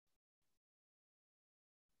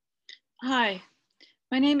Hi,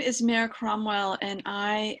 my name is Mare Cromwell, and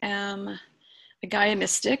I am a Gaia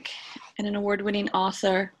mystic and an award-winning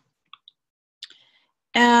author.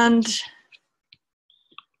 And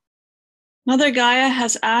Mother Gaia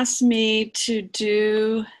has asked me to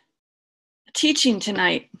do a teaching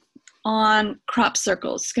tonight on crop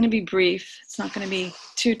circles. It's going to be brief. It's not going to be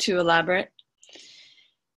too elaborate.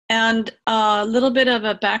 And a little bit of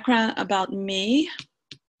a background about me.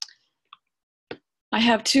 I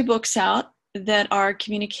have 2 books out that are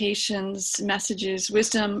communications, messages,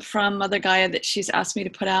 wisdom from Mother Gaia that she's asked me to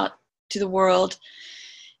put out to the world.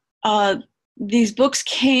 These books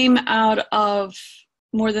came out of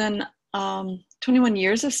more than 21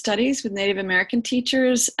 years of studies with Native American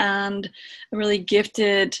teachers, and a really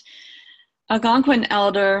gifted Algonquin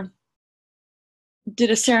elder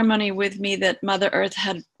did a ceremony with me that Mother Earth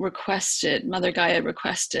had requested, Mother Gaia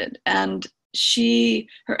requested, and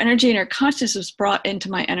her energy and her consciousness was brought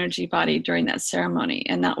into my energy body during that ceremony,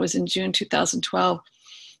 and that was in June 2012.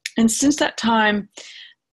 And since that time,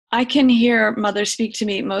 I can hear Mother speak to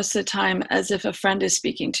me most of the time as if a friend is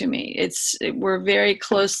speaking to me. We're very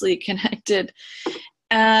closely connected,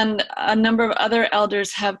 and a number of other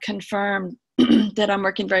elders have confirmed that I'm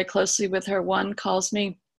working very closely with her. One calls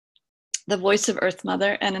me the voice of Earth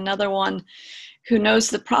Mother, and another one who knows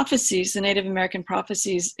the prophecies, the Native American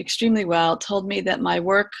prophecies extremely well, told me that my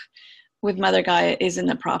work with Mother Gaia is in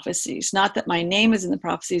the prophecies. Not that my name is in the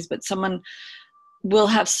prophecies, but someone will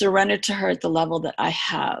have surrendered to her at the level that I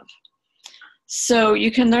have. So you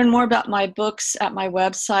can learn more about my books at my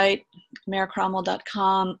website,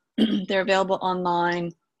 marecromwell.com. They're available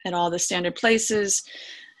online at all the standard places.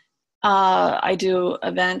 I do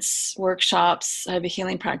events, workshops, I have a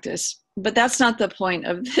healing practice. But that's not the point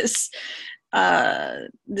of this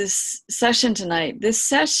session tonight. This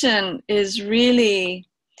session is really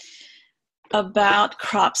about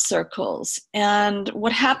crop circles. And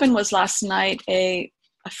what happened was last night, a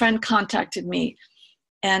friend contacted me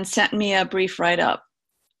and sent me a brief write-up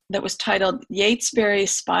that was titled Yatesbury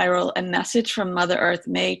Spiral, a Message from Mother Earth,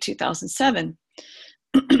 May 2007.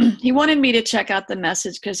 He wanted me to check out the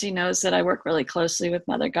message because he knows that I work really closely with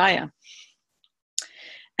Mother Gaia.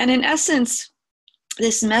 And in essence,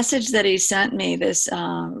 this message that he sent me, this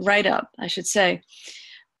write-up, I should say,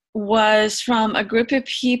 was from a group of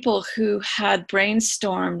people who had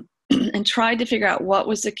brainstormed and tried to figure out what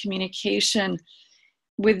was the communication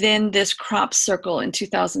within this crop circle in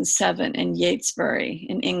 2007 in Yatesbury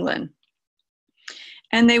in England.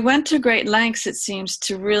 And they went to great lengths, it seems,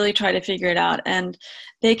 to really try to figure it out. And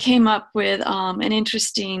they came up with an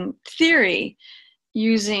interesting theory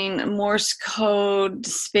using Morse code,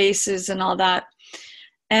 spaces, and all that.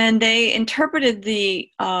 And they interpreted the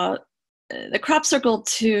crop circle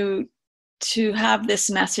to have this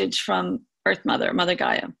message from Earth Mother, Mother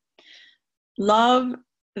Gaia. Love,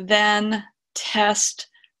 then, test,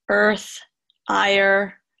 earth,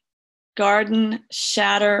 ire, garden,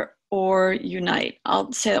 shatter, or unite.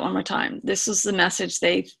 I'll say that one more time. This was the message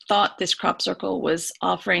they thought this crop circle was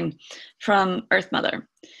offering from Earth Mother.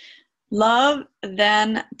 Love,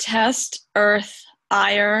 then, test, earth,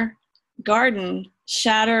 ire, garden,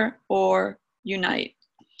 shatter, or unite.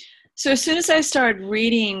 So as soon as I started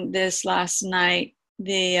reading this last night,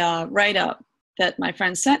 the write-up that my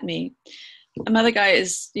friend sent me, Mother Gaia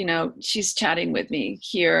is, she's chatting with me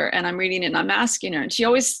here, and I'm reading it, and I'm asking her, and she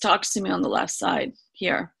always talks to me on the left side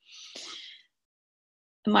here.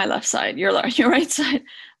 My left side, your right side.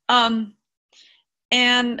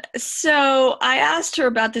 And so I asked her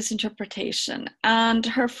about this interpretation, and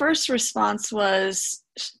her first response was,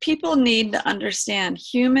 people need to understand,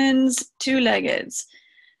 humans, two-leggeds,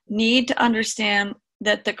 need to understand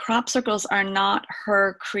that the crop circles are not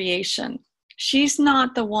her creation. She's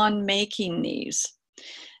not the one making these.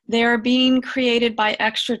 They are being created by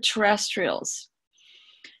extraterrestrials.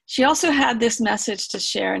 She also had this message to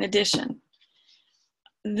share in addition.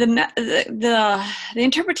 The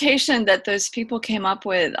interpretation that those people came up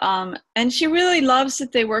with, and she really loves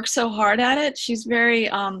that they work so hard at it. She's very,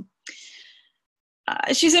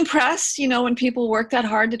 she's impressed, when people work that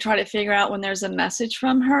hard to try to figure out when there's a message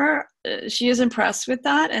from her. She is impressed with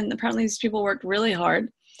that, and apparently these people worked really hard.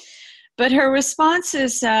 But her response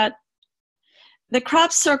is that the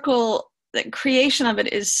crop circle, the creation of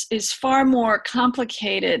it is far more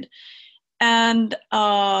complicated, and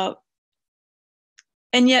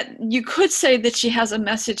yet you could say that she has a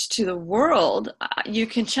message to the world. You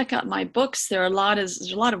can check out my books. There's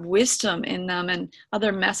a lot of wisdom in them, and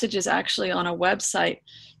other messages actually on a website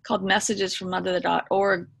called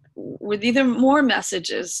messagesfrommother.org, with even more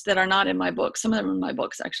messages that are not in my books. Some of them are in my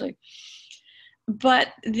books, actually.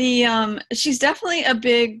 but she's definitely a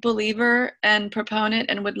big believer and proponent,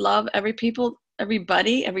 and would love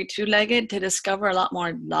everybody, every two-legged, to discover a lot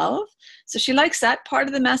more love. So she likes that part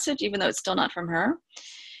of the message, even though it's still not from her.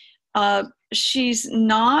 She's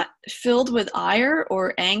not filled with ire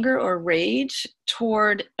or anger or rage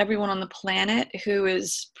toward everyone on the planet who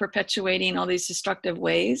is perpetuating all these destructive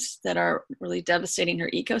ways that are really devastating her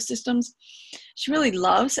ecosystems. She really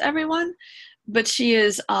loves everyone, but she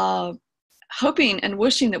is hoping and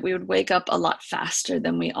wishing that we would wake up a lot faster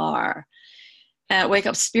than we are. Wake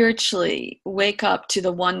up spiritually, wake up to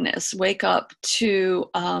the oneness, wake up to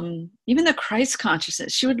even the Christ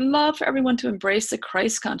consciousness. She would love for everyone to embrace the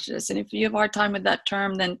Christ consciousness. And if you have a hard time with that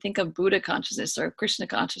term, then think of Buddha consciousness or Krishna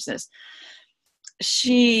consciousness.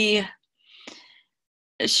 She's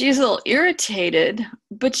a little irritated,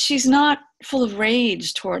 but she's not full of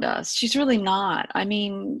rage toward us. She's really not. I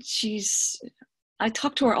mean, I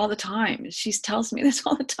talk to her all the time. She tells me this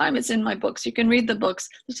all the time. It's in my books. You can read the books.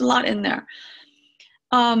 There's a lot in there.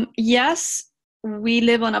 Yes, we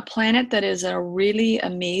live on a planet that is a really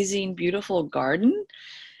amazing, beautiful garden.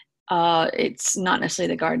 It's not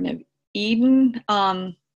necessarily the Garden of Eden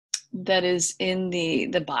that is in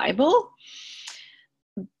the Bible,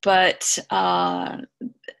 but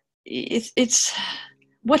it's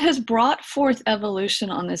what has brought forth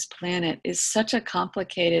evolution on this planet is such a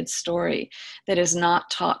complicated story that is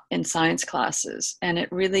not taught in science classes, and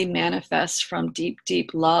it really manifests from deep,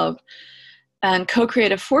 deep love and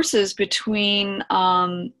co-creative forces between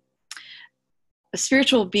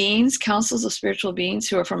spiritual beings, councils of spiritual beings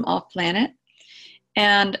who are from off planet,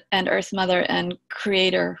 and Earth Mother and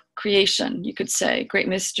creation, you could say, great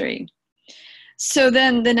mystery. So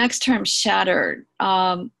then the next term, shatter.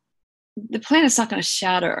 The planet's not going to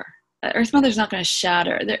shatter. Earth Mother's not going to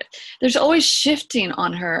shatter. There's always shifting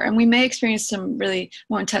on her, and we may experience some really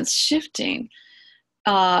more intense shifting,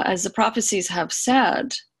 as the prophecies have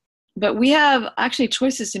said. But we have actually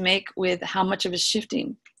choices to make with how much of it is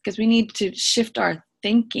shifting, because we need to shift our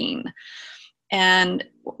thinking and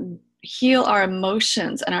heal our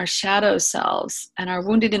emotions and our shadow selves and our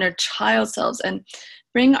wounded inner child selves, and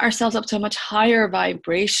bring ourselves up to a much higher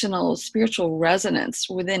vibrational spiritual resonance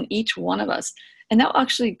within each one of us. And that will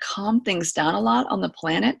actually calm things down a lot on the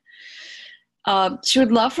planet. She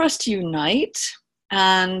would love for us to unite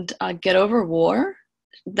and get over war.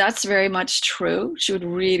 That's very much true. She would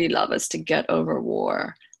really love us to get over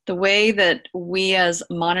war. The way that we as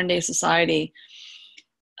modern day society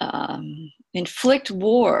inflict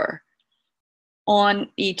war on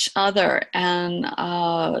each other, and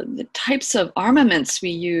the types of armaments we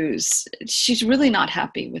use, she's really not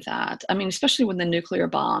happy with that. I mean, especially when the nuclear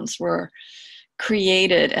bombs were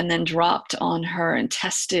created and then dropped on her and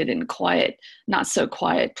tested in quiet, not so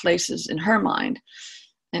quiet places in her mind.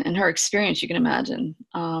 And her experience, you can imagine.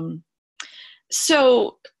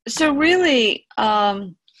 So really,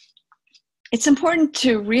 it's important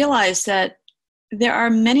to realize that there are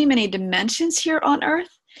many, many dimensions here on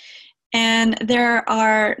Earth, and there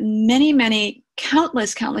are many, many,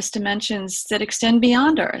 countless dimensions that extend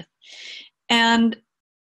beyond Earth. And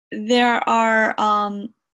there are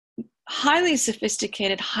highly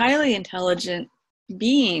sophisticated, highly intelligent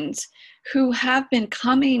beings who have been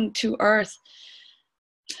coming to Earth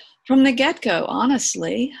from the get-go,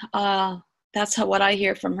 honestly. That's what I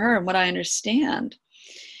hear from her and what I understand.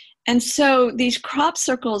 And so these crop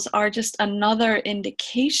circles are just another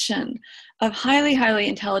indication of highly, highly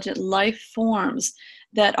intelligent life forms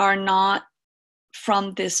that are not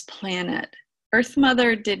from this planet. Earth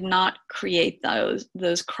Mother did not create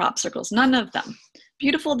those crop circles, none of them.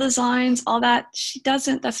 Beautiful designs, all that, she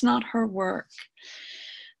doesn't, that's not her work.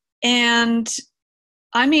 And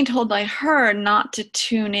I'm being told by her not to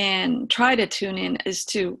try to tune in as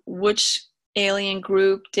to which alien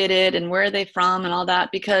group did it and where are they from and all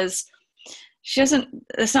that, because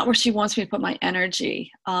that's not where she wants me to put my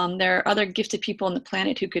energy. There are other gifted people on the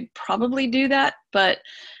planet who could probably do that, but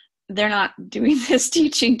they're not doing this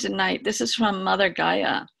teaching tonight. This is from Mother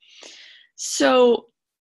Gaia. So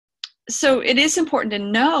it is important to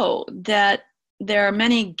know that there are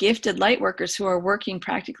many gifted light workers who are working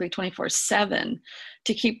practically 24/7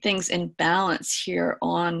 to keep things in balance here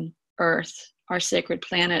on Earth, our sacred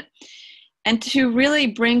planet, and to really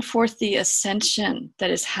bring forth the ascension that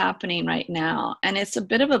is happening right now. And it's a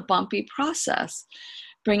bit of a bumpy process,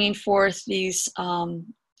 bringing forth these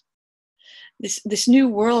this new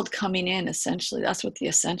world coming in, essentially. That's what the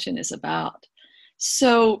ascension is about.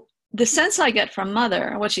 So the sense I get from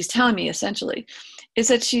Mother, what she's telling me essentially, is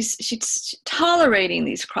that she's tolerating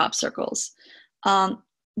these crop circles.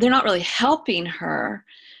 They're not really helping her.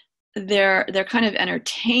 They're kind of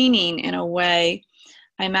entertaining in a way,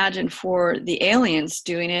 I imagine, for the aliens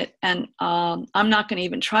doing it. And I'm not going to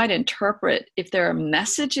even try to interpret if there are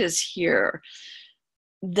messages here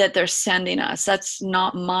that they're sending us. That's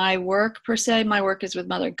not my work per se. My work is with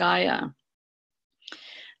Mother Gaia.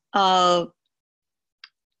 But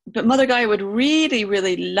Mother Gaia would really,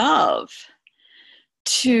 really love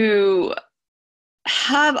to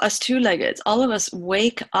have us two-leggeds, all of us,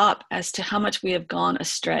 wake up as to how much we have gone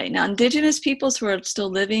astray. Now, indigenous peoples who are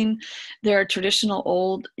still living their traditional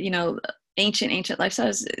old, ancient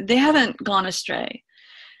lifestyles, they haven't gone astray.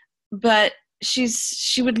 But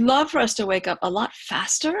she would love for us to wake up a lot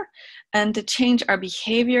faster and to change our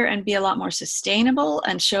behavior and be a lot more sustainable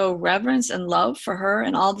and show reverence and love for her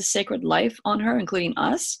and all the sacred life on her, including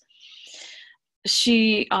us.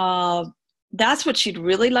 That's what she'd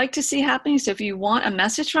really like to see happening. So if you want a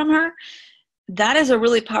message from her, that is a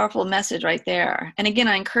really powerful message right there. And again,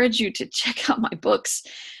 I encourage you to check out my books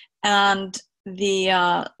and the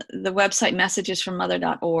website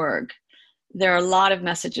messagesfrommother.org. There are a lot of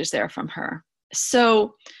messages there from her.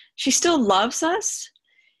 So she still loves us,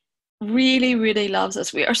 really, really loves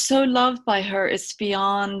us. We are so loved by her. It's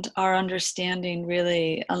beyond our understanding,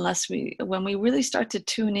 really, when we really start to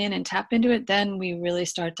tune in and tap into it, then we really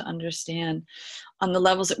start to understand on the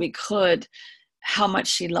levels that we could how much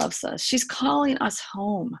she loves us. She's calling us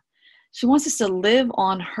home. She wants us to live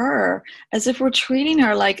on her as if we're treating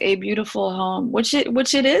her like a beautiful home, which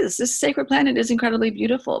it is. This sacred planet is incredibly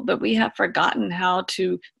beautiful, but we have forgotten how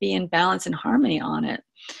to be in balance and harmony on it.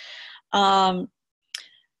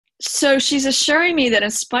 So she's assuring me that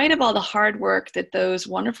in spite of all the hard work that those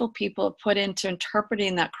wonderful people put into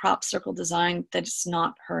interpreting that crop circle design, that it's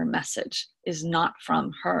not her message, is not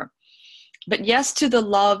from her. But yes to the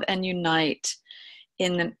love and unite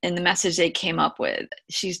in the message they came up with.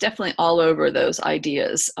 She's definitely all over those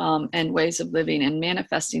ideas and ways of living and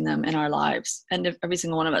manifesting them in our lives, and every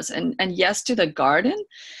single one of us. And yes to the garden.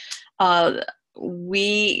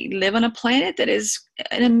 We live on a planet that is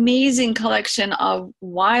an amazing collection of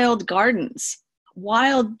wild gardens,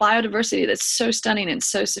 wild biodiversity that's so stunning and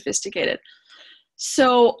so sophisticated.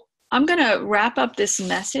 So I'm going to wrap up this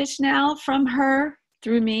message now from her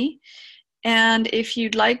through me. And if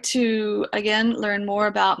you'd like to, again, learn more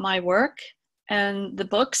about my work and the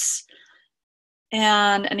books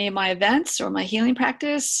and any of my events or my healing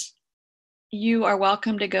practice, you are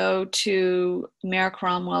welcome to go to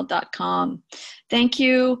marecromwell.com. Thank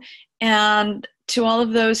you. And to all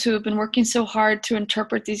of those who have been working so hard to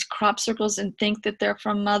interpret these crop circles and think that they're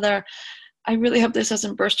from Mother, I really hope this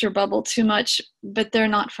doesn't burst your bubble too much, but they're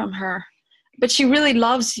not from her. But she really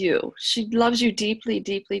loves you. She loves you deeply,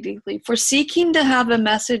 deeply, deeply for seeking to have a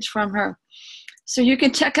message from her. So you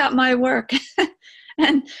can check out my work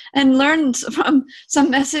and learn from some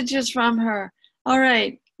messages from her. All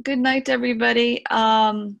right. Good night, everybody.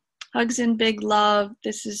 Hugs and big love.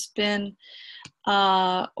 This has been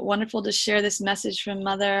wonderful to share this message from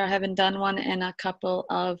Mother. I haven't done one in a couple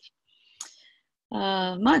of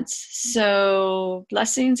months. So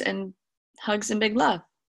blessings and hugs and big love.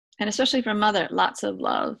 And especially from Mother, lots of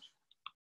love.